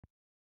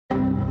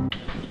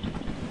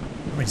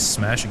me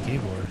smash a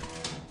keyboard.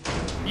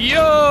 Yo!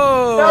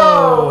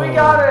 No, we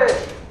got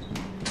it!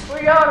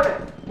 We got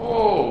it!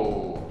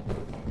 Oh.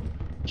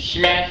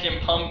 Smashing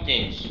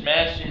pumpkins,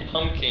 smashing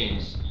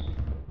pumpkins.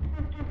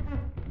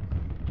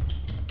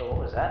 So what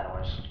was that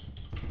noise?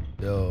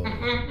 Yo.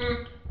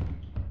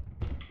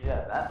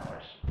 Yeah, that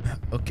noise.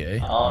 Okay.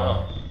 I don't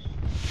know.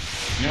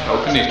 Yeah,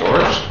 open these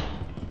doors.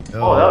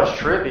 Yo. Oh, that was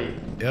trippy.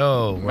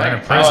 Yo, we're in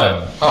a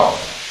prison. Oh.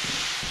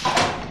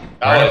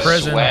 That was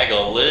prison.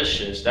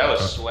 swagalicious. That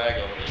was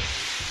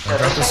swagalicious. Don't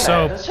drop the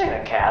soap. This ain't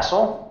a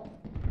castle.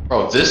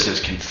 Bro, this is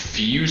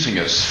confusing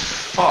as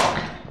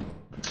fuck.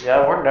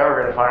 Yeah, we're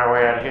never gonna find our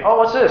way out of here. Oh,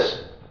 what's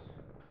this?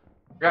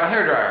 We got a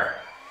hairdryer.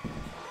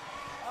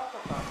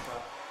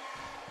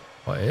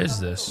 What is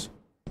this?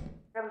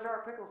 Got a jar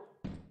of pickles.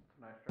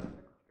 Nice jar of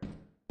pickles.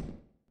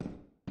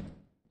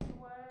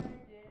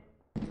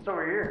 It's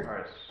over here.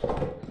 Alright,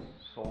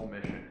 soul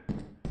mission.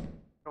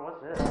 Oh,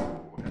 what's this?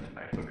 Ooh, that's a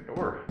nice looking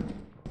door.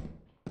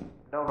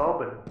 Don't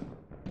open.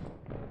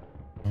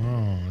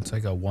 Oh, it's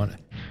like a one.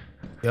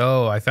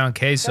 Yo, I found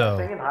queso.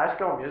 Singing High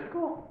School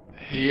Musical?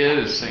 He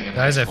is singing.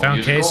 Guys, I found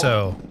musical.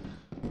 queso.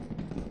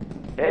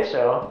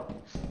 Queso?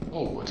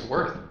 Oh, what's it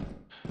worth?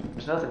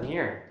 There's nothing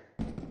here.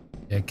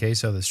 Yeah,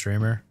 queso, the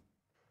streamer.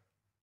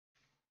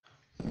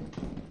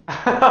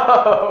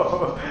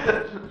 Oh,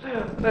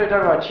 they're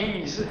talking about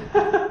cheese.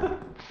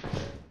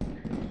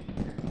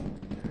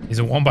 He's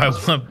a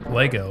 1x1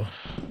 Lego.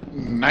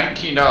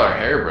 $19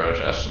 hairbrush.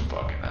 That's some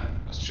fucking.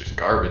 That's just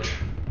garbage.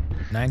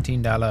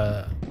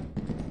 $19.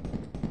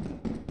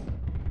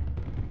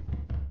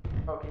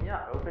 Oh, can you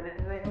not open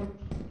anything?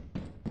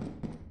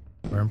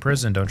 We're in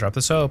prison. Don't drop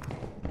the soap.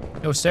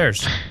 Yo,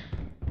 stairs.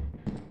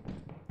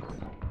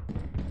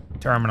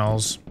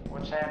 Terminals.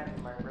 What's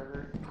happening, my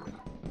brother?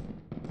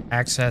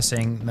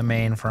 Accessing the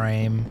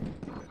mainframe.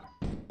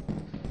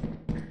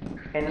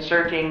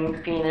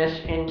 Inserting penis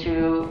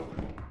into...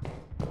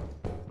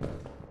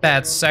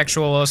 That's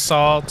sexual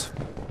assault.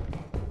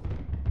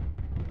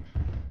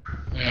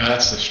 Yeah,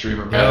 that's the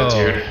streamer Yo.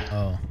 attitude.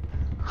 Oh.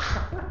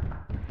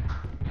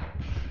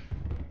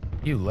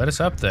 You let us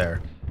up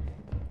there.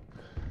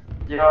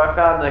 You know, I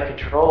found the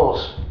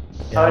controls.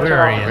 Yeah, I we turn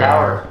already on in the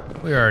power.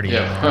 there. We already in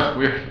there. Yeah,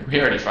 we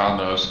already found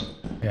those.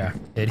 Yeah,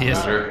 idiot.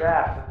 Sure.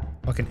 Yeah.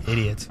 Fucking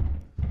idiot.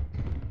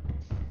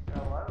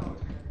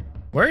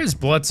 Where is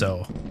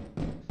Blitzo?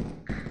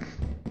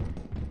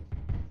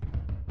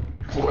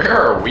 Where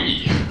are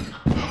we?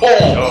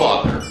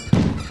 Oh, mother.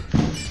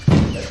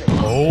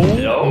 Oh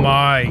Yo.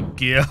 my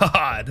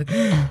god.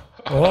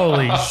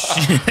 Holy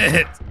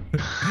shit.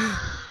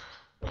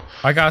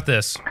 I got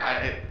this.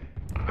 I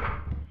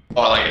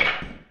like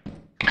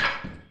it.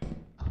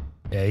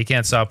 Yeah, you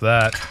can't stop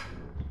that.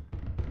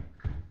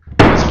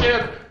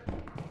 Skip.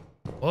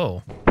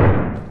 Whoa.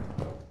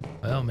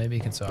 Well, maybe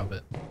you can stop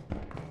it.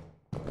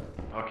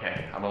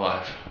 Okay, I'm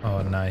alive.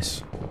 Oh,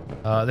 nice.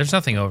 There's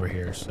nothing over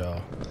here,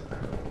 so.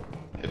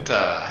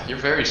 You're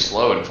very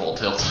slow in full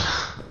tilt.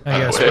 I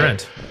gotta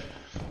sprint.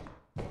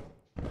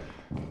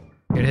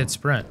 You gotta hit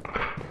sprint.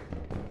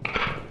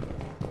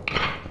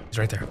 He's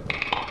right there.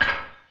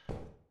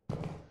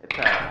 It's,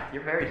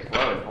 you're very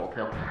slow in full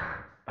tilt,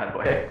 by the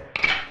way.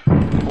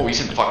 Oh,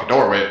 he's in the fucking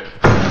doorway.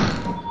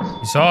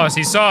 He saw us,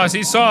 he saw us,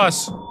 he saw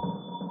us!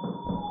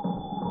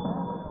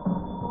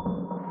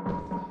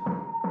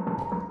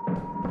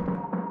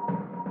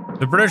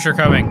 The British are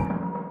coming.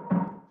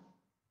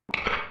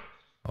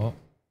 Oh.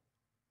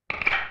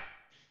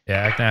 Yeah,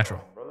 act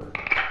natural.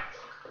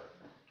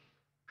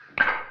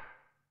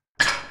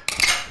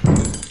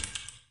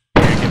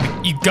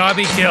 You gotta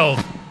be killed.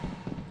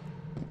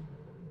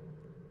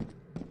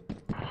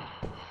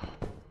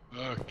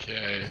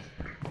 Okay.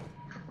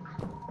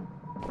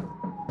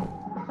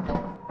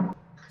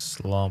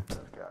 Slumped.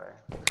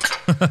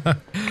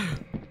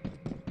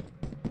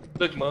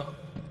 Sigma.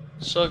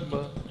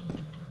 Sigma.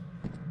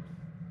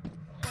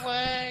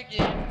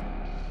 Wagon.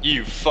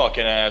 You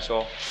fucking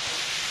asshole.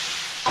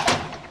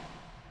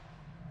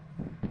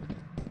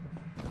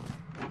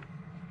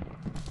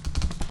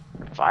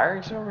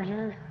 Firing's over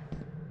here?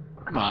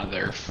 Come on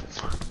there.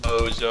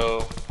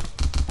 Bozo.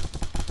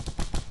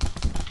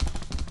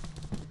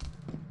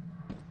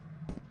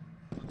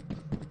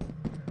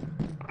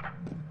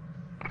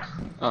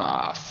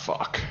 Ah,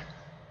 fuck.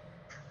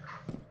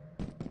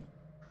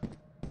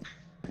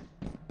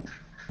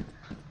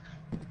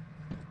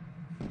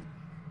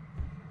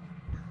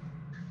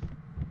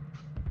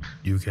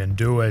 You can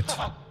do it.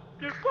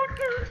 Get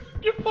fucked.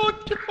 Get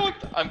fucked. Get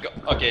fucked.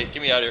 Okay,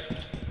 get me out of here.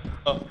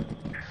 Oh.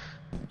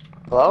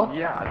 Hello?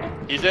 Yeah.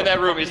 He's in that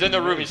room. He's in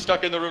the room. He's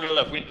stuck in the room to the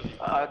left.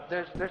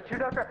 There's two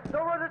duck rackets.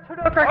 No, there's two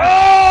duck rackets.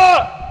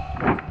 Ah!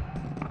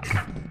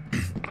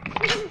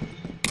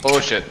 Oh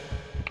shit.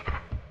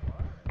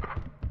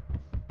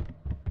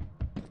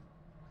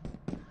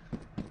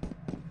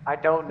 I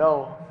don't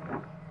know.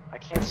 I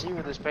can't see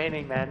with this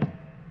painting, man.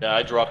 Yeah,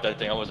 I dropped that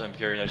thing. I wasn't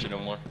carrying that shit no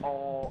more.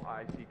 Oh,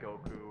 I see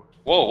Goku.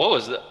 Whoa, what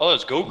was that? Oh,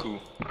 it's Goku.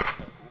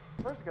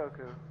 Where's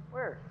Goku?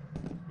 Where?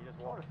 He just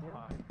walked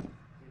by.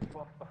 He just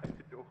walked by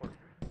the door.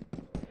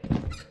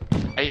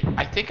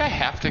 I think I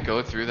have to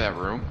go through that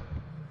room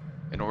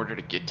in order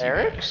to get to you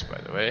Eric? guys, by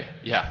the way.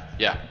 Yeah,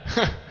 yeah.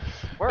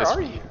 Where It's-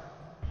 are you?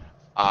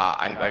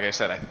 like I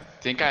said, I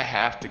think I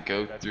have to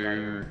go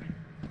through.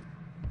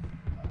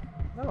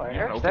 No, You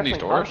Eric's open these definitely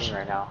doors? parking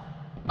right now.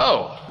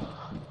 Oh,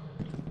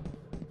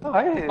 Oh,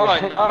 hey, Oh,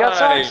 you got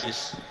socks?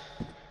 nice.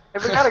 Hey,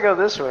 we gotta go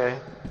this way.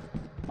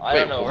 I Wait,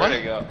 don't know what? where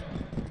to go.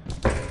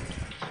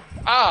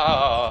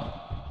 Ah!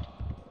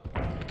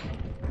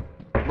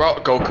 bro,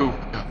 Goku.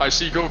 I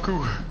see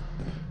Goku.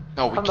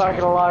 No, we I'm can't. not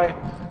gonna lie.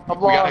 I'm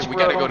We lost,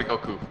 gotta bro. go to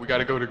Goku. We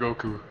gotta go to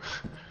Goku.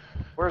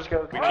 Where's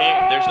Goku? We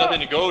can't. There's nothing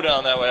to go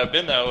down that way. I've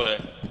been that way.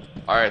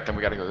 All right, then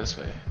we gotta go this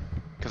way.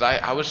 Cause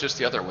I was just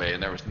the other way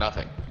and there was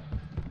nothing.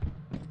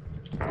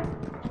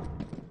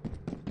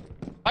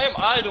 Why am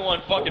I the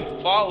one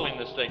fucking following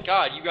this thing?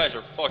 God, you guys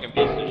are fucking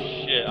pieces of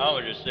shit. I'm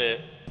gonna just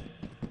say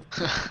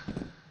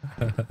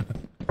it.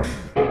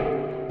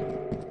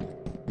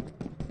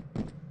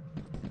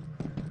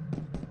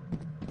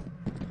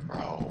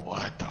 Bro,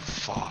 what the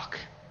fuck?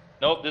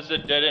 Nope, this is a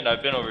dead end.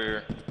 I've been over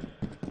here.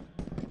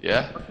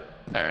 Yeah.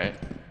 All right.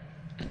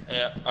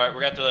 Yeah. All right,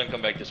 we're gonna have to let him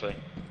come back this way.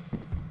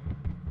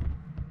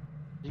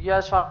 You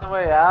guys find a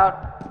way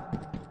out?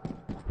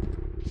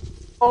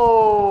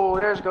 Oh,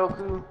 there's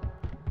Goku.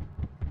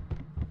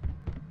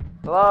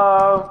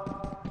 Hello?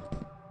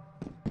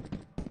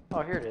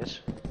 Oh, here it is.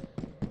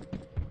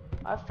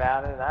 I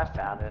found it, I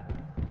found it.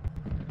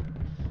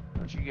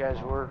 Don't you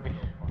guys worry.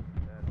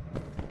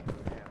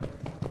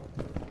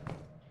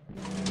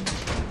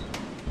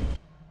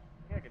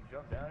 I can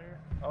jump down here?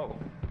 Oh.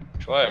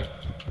 Try.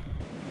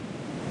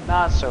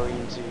 Not so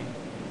easy.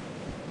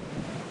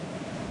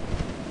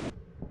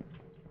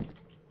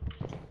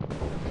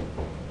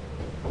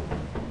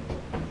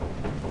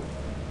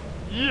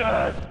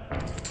 Yes!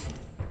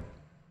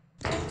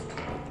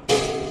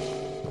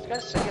 This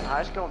guy's singing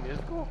High School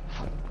Musical?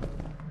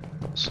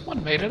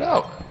 Someone made it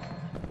out.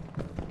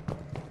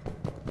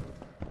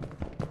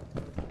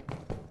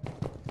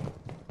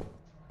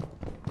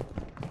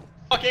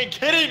 Fucking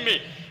kidding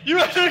me! You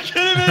guys are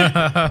kidding me!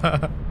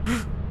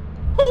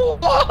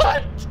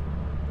 What?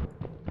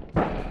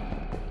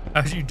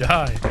 How'd you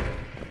die?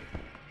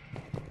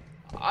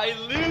 I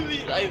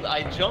literally,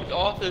 I jumped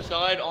off the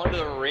side onto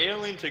the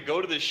railing to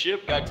go to the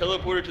ship, got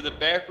teleported to the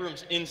back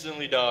rooms,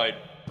 instantly died.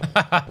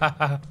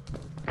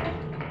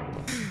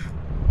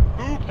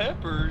 Who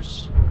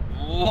peppers?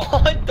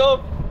 What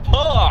the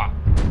fuck?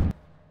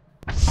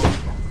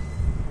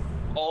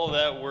 All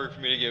that work for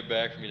me to get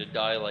back, for me to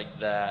die like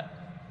that.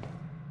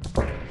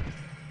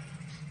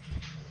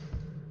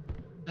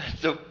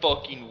 That's the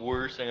fucking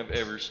worst thing I've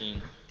ever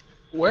seen.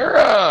 Where,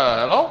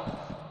 hello?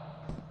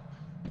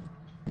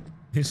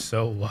 He's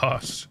so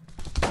lost.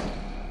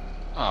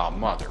 Oh,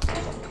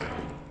 motherfucker.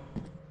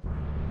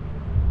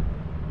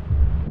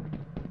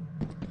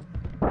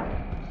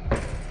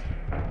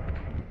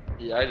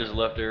 Yeah, I just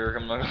left Eric,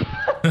 I'm not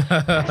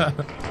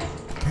gonna...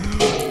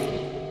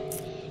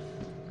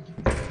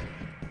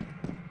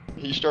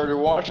 He started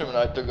watching and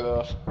I took it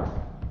off.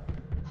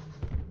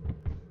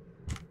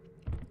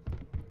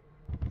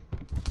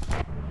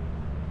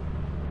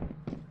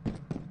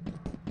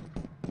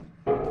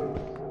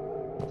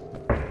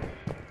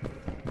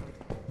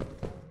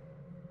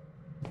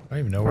 I don't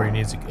even know where he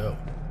needs to go.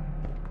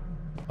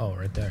 Oh,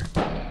 right there.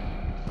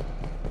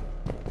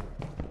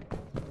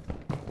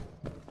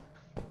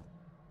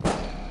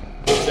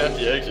 That's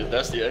the exit.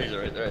 That's the exit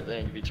right there, I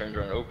think. If he turns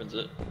around and opens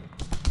it.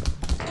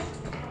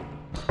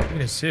 Look at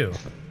his suit.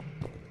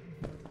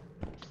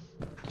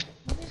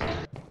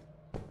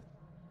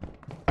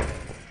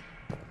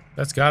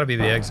 That's gotta be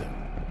the exit.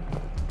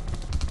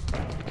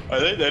 I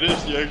think that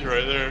is the exit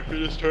right there. If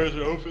he just turns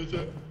and opens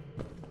it.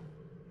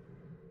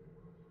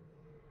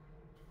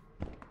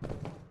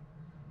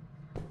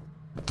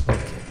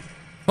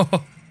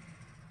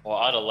 Well,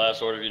 I'd have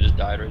last order if you just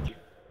died right there.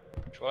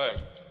 Try.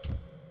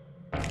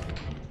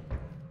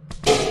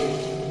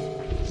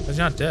 He's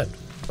not dead.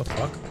 What the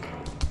fuck?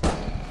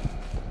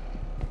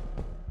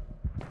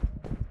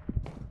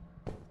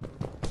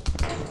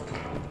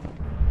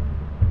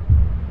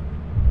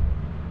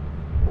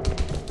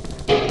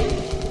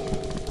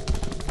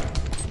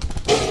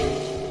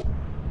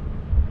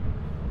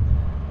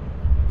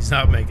 He's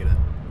not making it.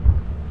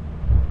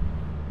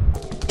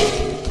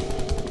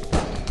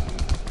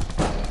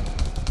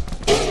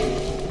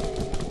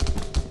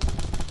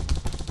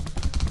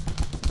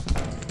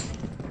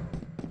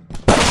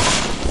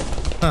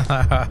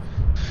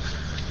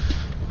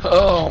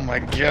 Oh my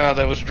god,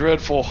 that was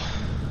dreadful.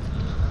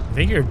 I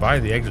think you're by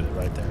the exit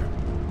right there.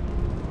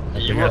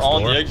 That You were big-ass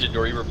on door. the exit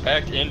door. You were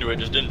packed into it.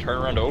 Just didn't turn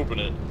around to open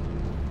it.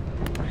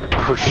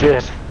 Oh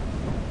shit.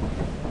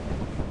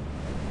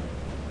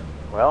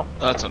 Well,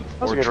 That's that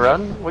was a unfortunate. good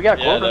run. We got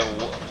Yeah,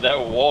 quarters. that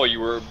wall you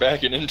were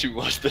backing into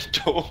was the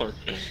door.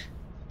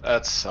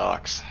 That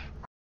sucks.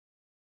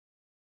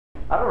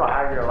 I don't know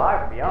how you're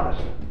alive, to be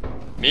honest.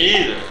 Me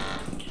either.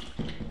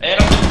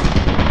 And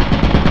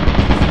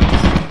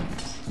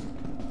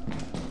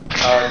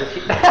I'm Did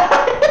he...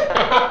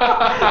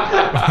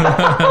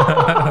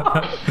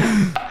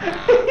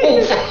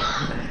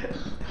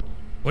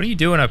 What are you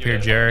doing up here,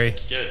 Jerry?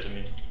 Get it to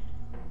me.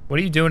 What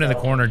are you doing in the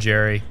corner,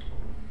 Jerry?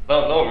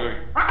 No,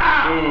 dude,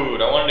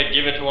 I wanted to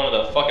give it to one of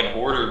the fucking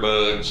hoarder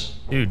bugs.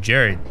 Dude,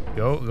 Jerry,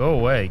 go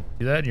away.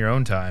 Do that in your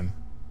own time.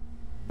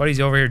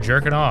 Buddy's over here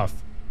jerking off.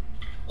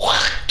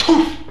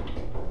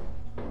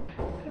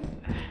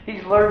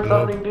 He's learned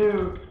something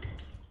new.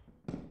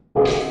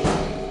 Got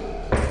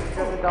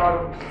the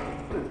dog.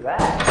 What is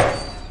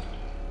that?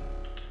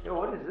 Yo,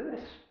 what is this?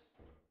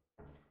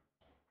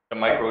 A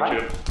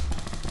microchip.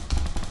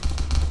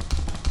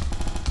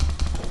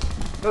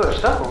 Oh, there's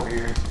stuff over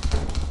here.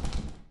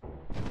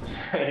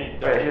 Wait,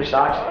 Wait, here's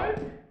socks.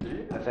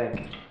 I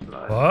think.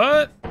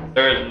 What?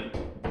 There isn't.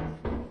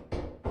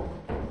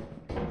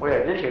 Wait,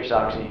 I did hear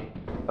Soxy.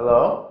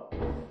 Hello?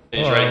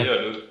 He's right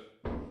here, dude.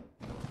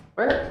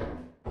 Where?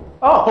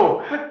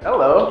 Oh,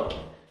 hello.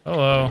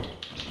 Hello.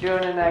 What you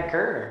doing in that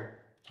corner?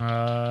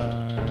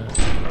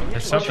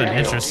 There's something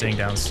interesting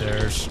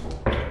downstairs.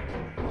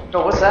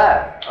 Oh, what's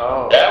that?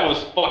 Oh. That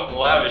was fucking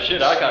loud as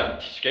shit. I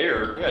got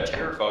scared. I got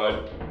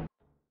terrified.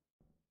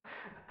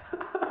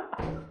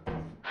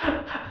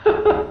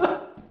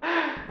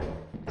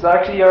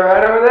 Soxy, you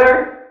alright over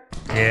there?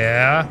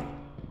 Yeah.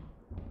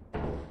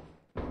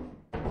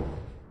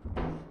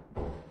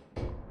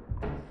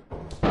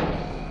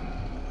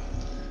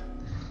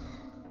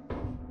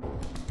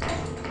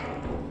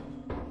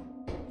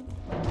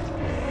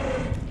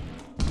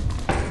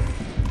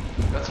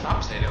 That's what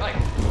I'm saying. Like,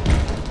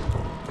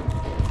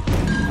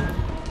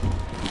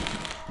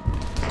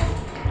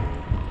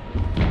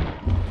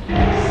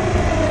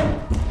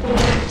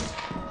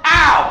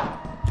 Ow!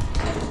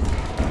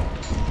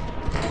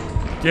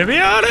 Get me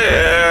out of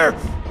here!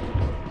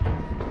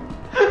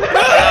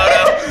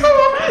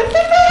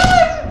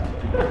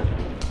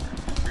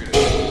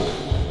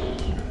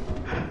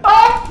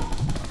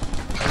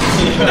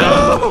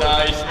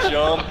 Nice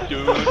jump,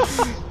 dude.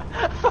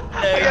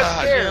 I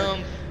got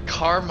scared.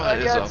 karma I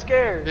is got a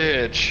scared.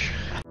 bitch.